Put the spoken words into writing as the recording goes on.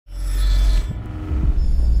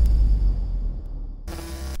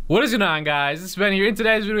What is going on, guys? This is Ben here. In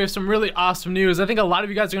today's video, we have some really awesome news. I think a lot of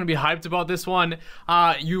you guys are going to be hyped about this one.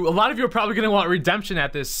 A lot of you are probably going to want redemption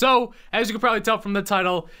at this. So, as you can probably tell from the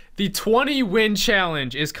title, the 20-win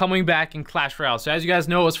challenge is coming back in Clash Royale. So, as you guys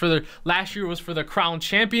know, it was for the last year was for the Crown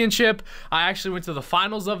Championship. I actually went to the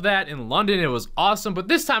finals of that in London. It was awesome. But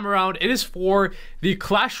this time around, it is for the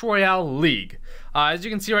Clash Royale League. As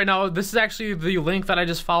you can see right now, this is actually the link that I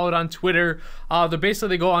just followed on Twitter.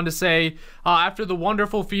 They go on to say, after the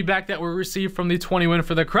wonderful feedback that we received from the 20-win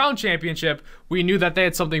for the Crown Championship, we knew that they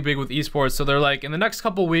had something big with esports. So they're like, in the next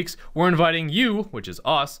couple weeks, we're inviting you, which is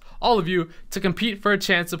us, all of you, to compete for a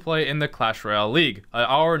chance to play in the Clash Royale League,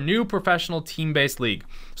 our new professional team-based league.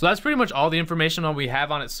 So that's pretty much all the information that we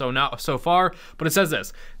have on it so far. But it says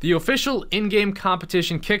this: the official in-game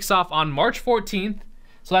competition kicks off on March 14th.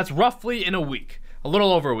 So that's roughly in a week, a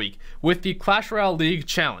little over a week, with the Clash Royale League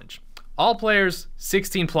Challenge. All players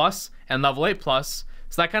 16 plus and level 8 plus.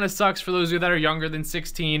 So that kind of sucks for those of you that are younger than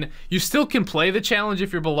 16. You still can play the challenge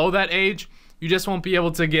if you're below that age. You just won't be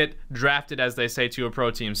able to get drafted, as they say, to a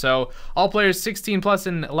pro team. So all players 16 plus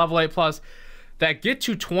and level 8 plus that get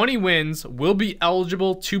to 20 wins will be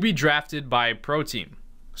eligible to be drafted by a pro team.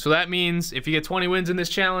 So that means if you get 20 wins in this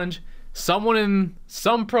challenge, someone in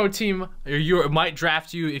some pro team might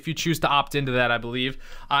draft you if you choose to opt into that, I believe,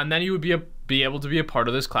 and then you would be able to be a part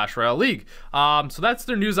of this Clash Royale League. So that's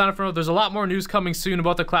their news on it. There's a lot more news coming soon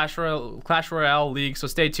about the Clash Royale League, so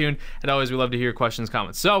stay tuned. And always, we love to hear your questions,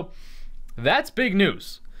 comments. So that's big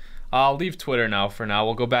news. I'll leave Twitter now for now.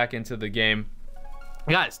 We'll go back into the game.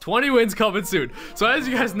 Guys, 20 wins coming soon. So as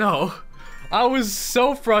you guys know, I was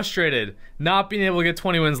so frustrated not being able to get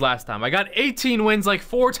 20 wins last time. I got 18 wins like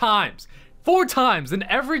 4 times. 4 times, and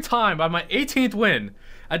every time by my 18th win,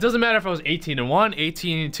 it doesn't matter if I was 18-1,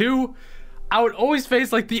 18-2, I would always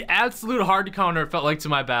face like the absolute hard counter, it felt like, to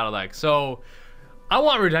my battle deck. So I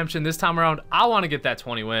want redemption this time around. I want to get that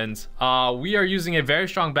 20 wins. We are using a very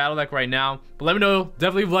strong battle deck right now, but let me know,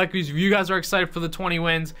 definitely leave a like if you guys are excited for the 20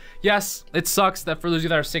 wins. Yes, it sucks that for those of you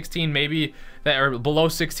that are 16, maybe that are below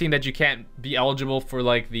 16, that you can't be eligible for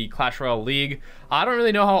like the Clash Royale League. I don't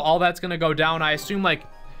really know how all that's gonna go down. I assume like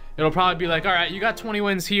it'll probably be like, all right, you got 20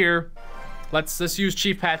 wins here. Let's use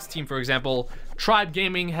Chief Pat's team, for example. Tribe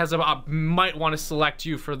Gaming has might want to select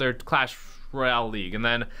you for their Clash Royale League, and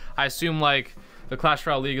then I assume like the Clash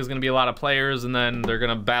Royale League is going to be a lot of players, and then they're going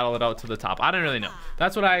to battle it out to the top. I don't really know.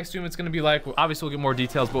 That's what I assume it's going to be like. Obviously, we'll get more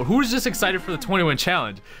details, but who's just excited for the 20-win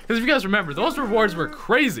challenge? Because if you guys remember, those rewards were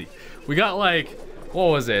crazy. We got like, what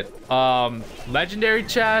was it? Legendary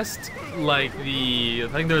chest, like I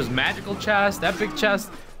think there was magical chest, epic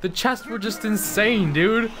chest. The chests were just insane,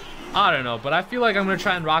 dude. I don't know, but I feel like I'm going to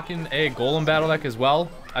try and rock in a Golem battle deck as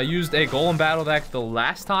well. I used a Golem battle deck the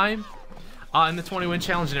last time in the 20-win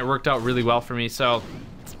challenge, and it worked out really well for me. So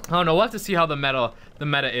I don't know, we'll have to see how the meta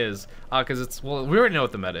is, because well, we already know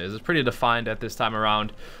what the meta is. It's pretty defined at this time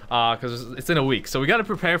around, because it's in a week, so we got to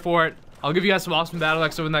prepare for it. I'll give you guys some awesome battle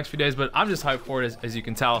decks over the next few days, but I'm just hyped for it, as you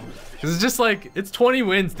can tell, because it's just like, it's 20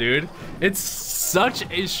 wins, dude. It's such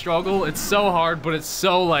a struggle. It's so hard, but it's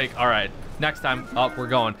so like, all right, next time up, we're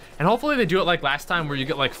going. And hopefully they do it like last time, where you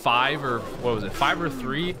get like 5 or what was it, 5 or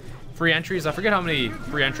 3 free entries. I forget how many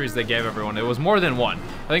free entries they gave everyone. It was more than 1.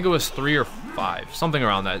 I think it was 3 or 5, something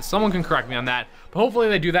around that. Someone can correct me on that, but hopefully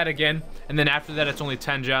they do that again. And then after that, it's only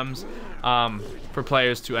 10 gems for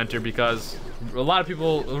players to enter, because a lot of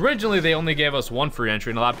people, originally they only gave us 1 free entry,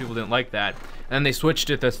 and a lot of people didn't like that, and then they switched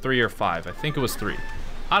it to 3 or 5. I think it was 3.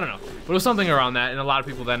 I don't know, but it was something around that, and a lot of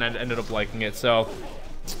people then ended up liking it. So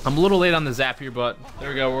I'm a little late on the zap here, but there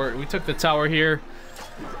we go. We took the tower here,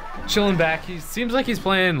 chilling back. He seems like he's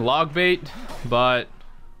playing log bait, but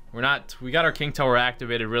we're not. We got our king tower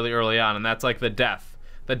activated really early on, and that's like the death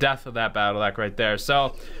of that battle deck right there.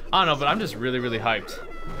 So I don't know, but I'm just really hyped,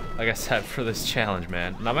 like I said, for this challenge,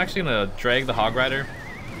 man. And I'm actually gonna drag the Hog Rider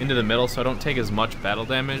into the middle so I don't take as much tower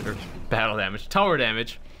damage.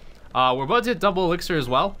 We're about to hit double elixir as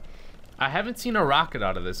well. I haven't seen a rocket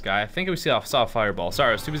out of this guy. I think we saw a fireball.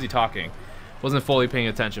 Sorry, I was too busy talking. Wasn't fully paying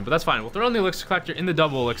attention, but that's fine. We'll throw in the elixir collector in the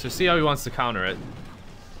double elixir, see how he wants to counter it.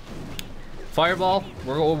 Fireball,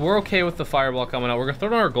 we're okay with the fireball coming out. We're gonna throw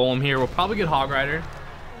in our golem here. We'll probably get Hog Rider.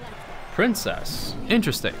 Princess,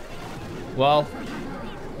 interesting. Well,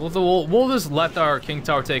 we'll just let our king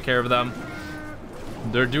tower take care of them.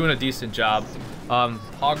 They're doing a decent job.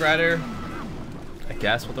 Hog Rider, I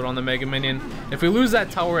guess we'll throw on the Mega Minion. If we lose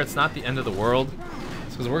that tower, it's not the end of the world,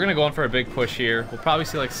 because we're gonna go in for a big push here. We'll probably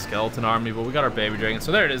see like skeleton army, but we got our baby dragon.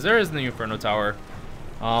 So there it is. There is the Inferno Tower.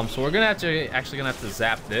 So we're gonna actually gonna have to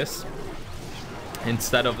zap this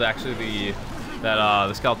instead of the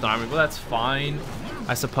skeleton army, but that's fine.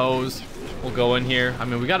 I suppose. We'll go in here. I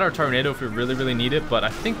mean, we got our tornado if we really need it, but I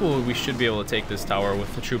think we should be able to take this tower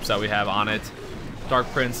with the troops that we have on it. Dark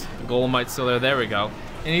Prince, the Golemite's still there. There we go.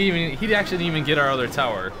 And he actually didn't even get our other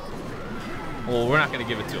tower. Well, we're not gonna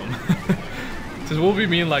give it to him. Because we'll be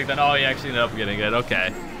mean like that. Oh, he actually ended up getting it.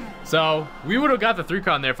 Okay. So we would have got the 3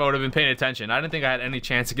 crown there if I would have been paying attention. I didn't think I had any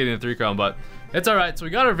chance of getting the 3 crown, but it's all right. So we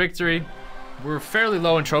got our victory. We're fairly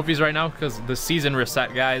low in trophies right now because the season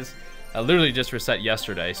reset, guys. I literally just reset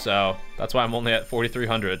yesterday, so that's why I'm only at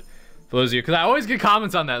 4,300. For those of you, because I always get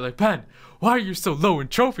comments on that, like, Ben, why are you so low in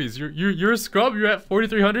trophies? You're a scrub. You're at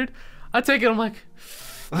 4,300. I take it. I'm like,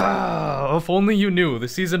 ah, if only you knew. The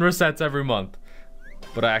season resets every month.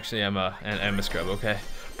 But I actually am a scrub. Okay.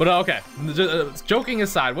 But okay. Joking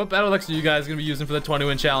aside, what battle decks are you guys gonna be using for the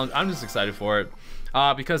 20-win challenge? I'm just excited for it,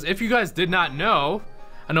 because if you guys did not know,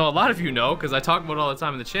 I know a lot of you know because I talk about it all the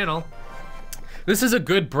time in the channel. This is a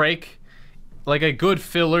good break. Like a good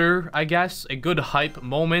filler, I guess, a good hype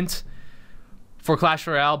moment for Clash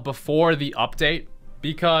Royale before the update,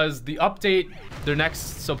 because the update, their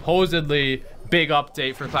next supposedly big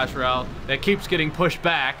update for Clash Royale that keeps getting pushed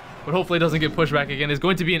back, but hopefully doesn't get pushed back again, is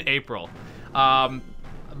going to be in April.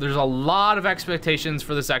 There's a lot of expectations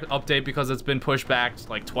for this update because it's been pushed back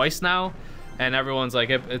like twice now, and everyone's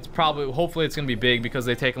like, it's probably, hopefully it's gonna be big because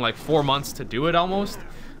they've taken like 4 months to do it almost.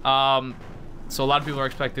 So a lot of people are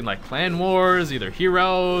expecting like clan wars, either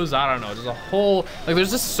heroes, I don't know, there's a whole, like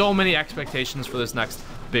there's just so many expectations for this next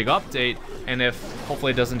big update, and if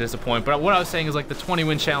hopefully it doesn't disappoint. But what I was saying is like the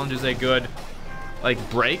 20-win challenge is a good like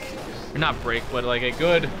break, or not break, but like a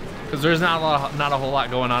good, because there's not a whole lot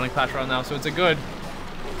going on in Clash Royale now, so it's a good,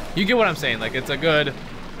 you get what I'm saying, like it's a good,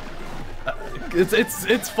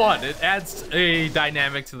 it's fun. It adds a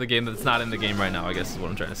dynamic to the game that's not in the game right now, I guess is what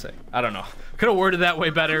I'm trying to say. I don't know. Could have worded that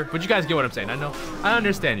way better, but you guys get what I'm saying. I know. I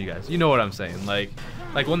understand you guys. You know what I'm saying. Like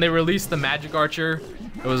when they released the Magic Archer,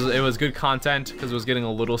 it was good content because it was getting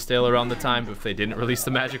a little stale around the time. But if they didn't release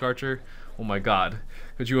the Magic Archer, oh my god.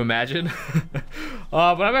 Could you imagine?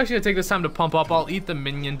 But I'm actually gonna take this time to pump up. I'll eat the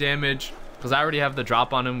minion damage because I already have the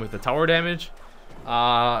drop on him with the tower damage.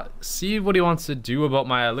 See what he wants to do about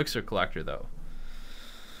my elixir collector though.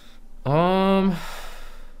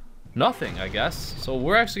 Nothing, I guess. So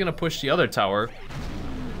we're actually gonna push the other tower,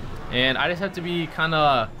 and I just have to be kind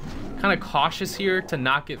of cautious here to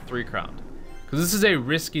not get 3 crowned, because this is a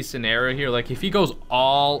risky scenario here. Like if he goes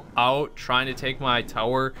all out trying to take my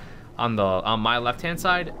tower on my left hand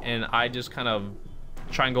side, and I just kind of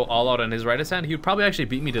try and go all out on his right hand, he would probably actually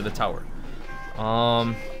beat me to the tower.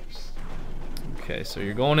 Okay, so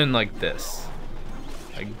you're going in like this.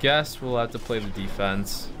 I guess we'll have to play the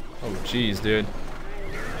defense. Oh geez, dude.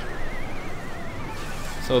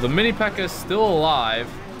 So the mini P.E.K.K.A is still alive.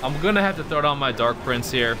 I'm gonna have to throw down my Dark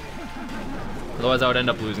Prince here, otherwise I would end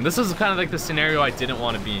up losing. This is kind of like the scenario I didn't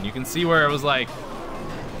want to be in. You can see where it was like,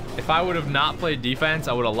 if I would have not played defense,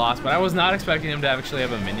 I would have lost, but I was not expecting him to actually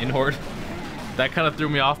have a minion horde. That kind of threw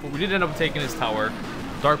me off, but we did end up taking his tower.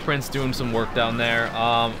 Dark Prince doing some work down there.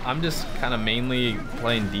 I'm just kind of mainly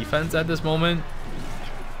playing defense at this moment.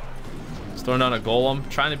 Just throwing down a golem,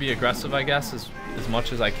 trying to be aggressive, I guess, as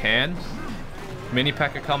much as I can. Mini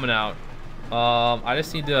P.E.K.K.A coming out. I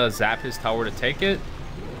just need to zap his tower to take it.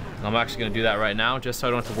 And I'm actually going to do that right now, just so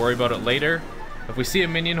I don't have to worry about it later. If we see a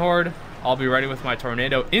minion horde, I'll be ready with my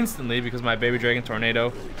tornado instantly, because my baby dragon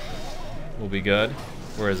tornado will be good.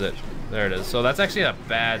 Where is it? There it is. So that's actually a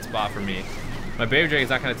bad spot for me. My baby dragon's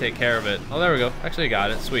not going to take care of it. Oh, there we go. Actually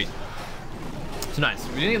got it. Sweet. It's nice.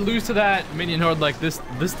 We didn't lose to that minion horde like this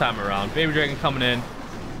time around. Baby dragon coming in.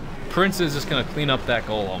 Prince is just going to clean up that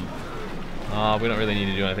golem. We don't really need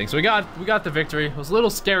to do anything. So we got the victory. It was a little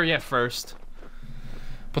scary at first,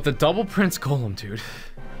 but the double Prince golem, dude,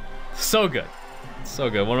 so good. So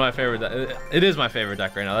good. One of my favorite. It is my favorite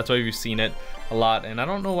deck right now. That's why you've seen it a lot. And I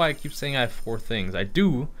don't know why I keep saying I have 4 things. I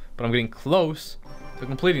do, but I'm getting close to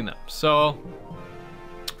completing them. So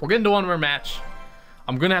we're getting to one more match.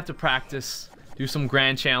 I'm gonna have to practice, do some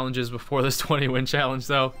grand challenges before this 20-win challenge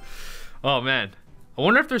though. Oh man, I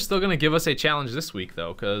wonder if they're still gonna give us a challenge this week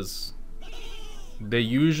though, because they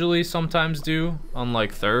usually sometimes do on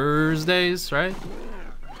like Thursdays, right?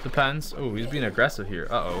 Depends. Oh, he's being aggressive here.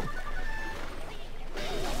 Uh-oh.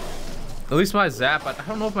 At least my zap, I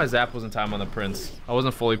don't know if my zap was in time on the Prince. I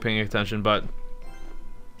wasn't fully paying attention, but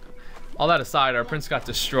all that aside, our Prince got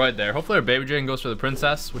destroyed there. Hopefully our baby dragon goes for the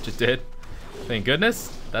princess, which it did. Thank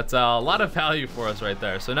goodness. That's a lot of value for us right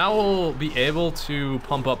there. So now we'll be able to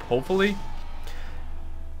pump up, hopefully.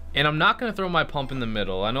 And I'm not going to throw my pump in the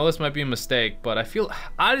middle. I know this might be a mistake, but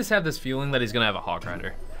I just have this feeling that he's going to have a Hawk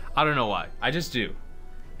Rider. I don't know why. I just do.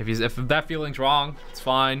 If that feeling's wrong, it's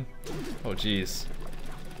fine. Oh jeez.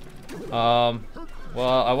 Well,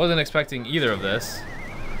 I wasn't expecting either of this.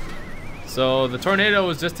 So the tornado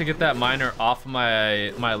was just to get that miner off of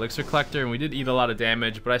my elixir collector, and we did eat a lot of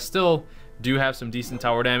damage, but I still do have some decent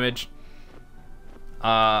tower damage.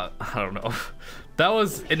 I don't know. That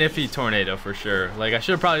was an iffy tornado for sure. Like, I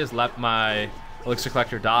should have probably just let my elixir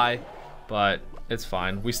collector die, but it's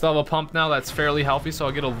fine. We still have a pump now that's fairly healthy, so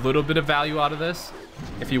I'll get a little bit of value out of this.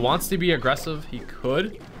 If he wants to be aggressive, he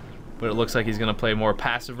could, but it looks like he's gonna play more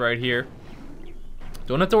passive right here.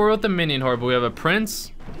 Don't have to worry about the minion horde, but we have a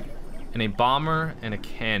prince and a bomber and a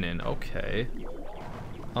cannon. Okay.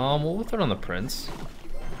 We'll throw it on the prince.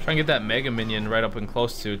 Try and get that mega minion right up and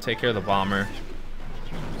close to take care of the bomber.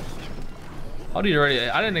 How did he already?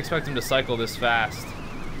 I didn't expect him to cycle this fast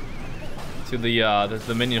to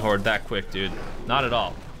the minion horde that quick, dude. Not at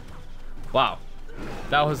all. Wow,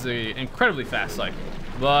 that was an incredibly fast cycle.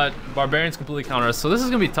 But barbarians completely counter us, so this is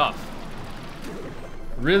gonna be tough.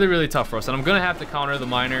 Really, really tough for us, and I'm gonna have to counter the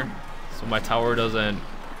miner so my tower doesn't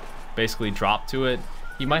basically drop to it.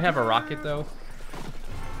 He might have a rocket though,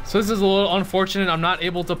 so this is a little unfortunate. I'm not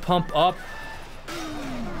able to pump up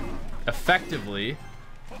effectively.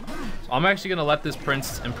 So I'm actually gonna let this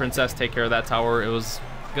prince and princess take care of that tower. It was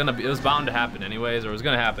bound to happen anyways, or it was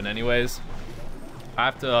gonna happen anyways. I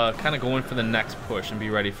have to kind of go in for the next push and be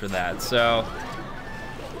ready for that. So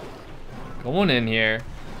going in here.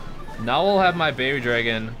 Now we'll have my baby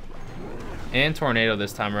dragon and tornado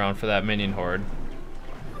this time around for that minion horde,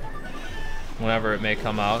 whenever it may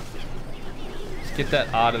come out. Just get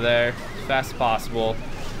that out of there as fast as possible.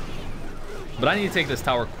 But I need to take this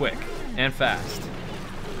tower quick and fast.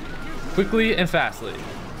 Quickly and fastly.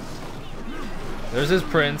 There's his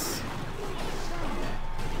prince.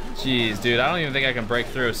 Jeez, dude, I don't even think I can break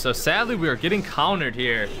through. So sadly, we are getting countered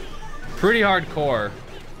here. Pretty hardcore.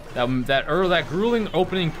 That grueling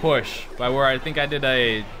opening push by where I think I did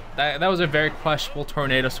that was a very questionable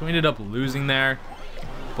tornado, so we ended up losing there.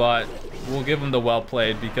 But we'll give him the well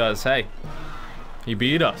played because, hey, he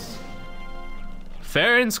beat us.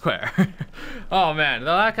 Fair and square. Oh man,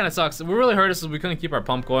 that kind of sucks. What really hurt us is we couldn't keep our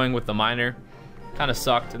pump going with the miner. Kind of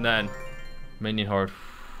sucked, and then minion horde.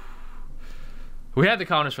 We had the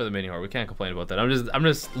counters for the minion horde. We can't complain about that. I'm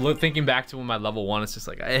just thinking back to when my level 1. It's just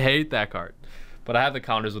like, I hate that card. But I have the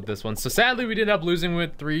counters with this one. So sadly, we did end up losing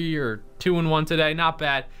with 3 or 2-1 today. Not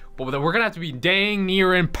bad. But we're gonna have to be dang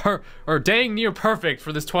near perfect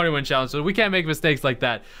for this 20-win challenge. So we can't make mistakes like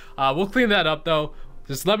that. We'll clean that up though.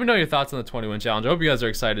 Just let me know your thoughts on the 20-win challenge. I hope you guys are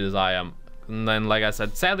excited as I am. And then, like I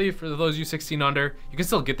said, sadly for those of you 16 under, you can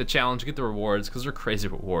still get the challenge, get the rewards, because they're crazy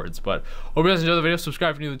rewards. But hope you guys enjoy the video.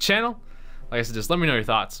 Subscribe if you're new to the channel. Like I said, just let me know your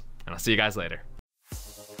thoughts, and I'll see you guys later.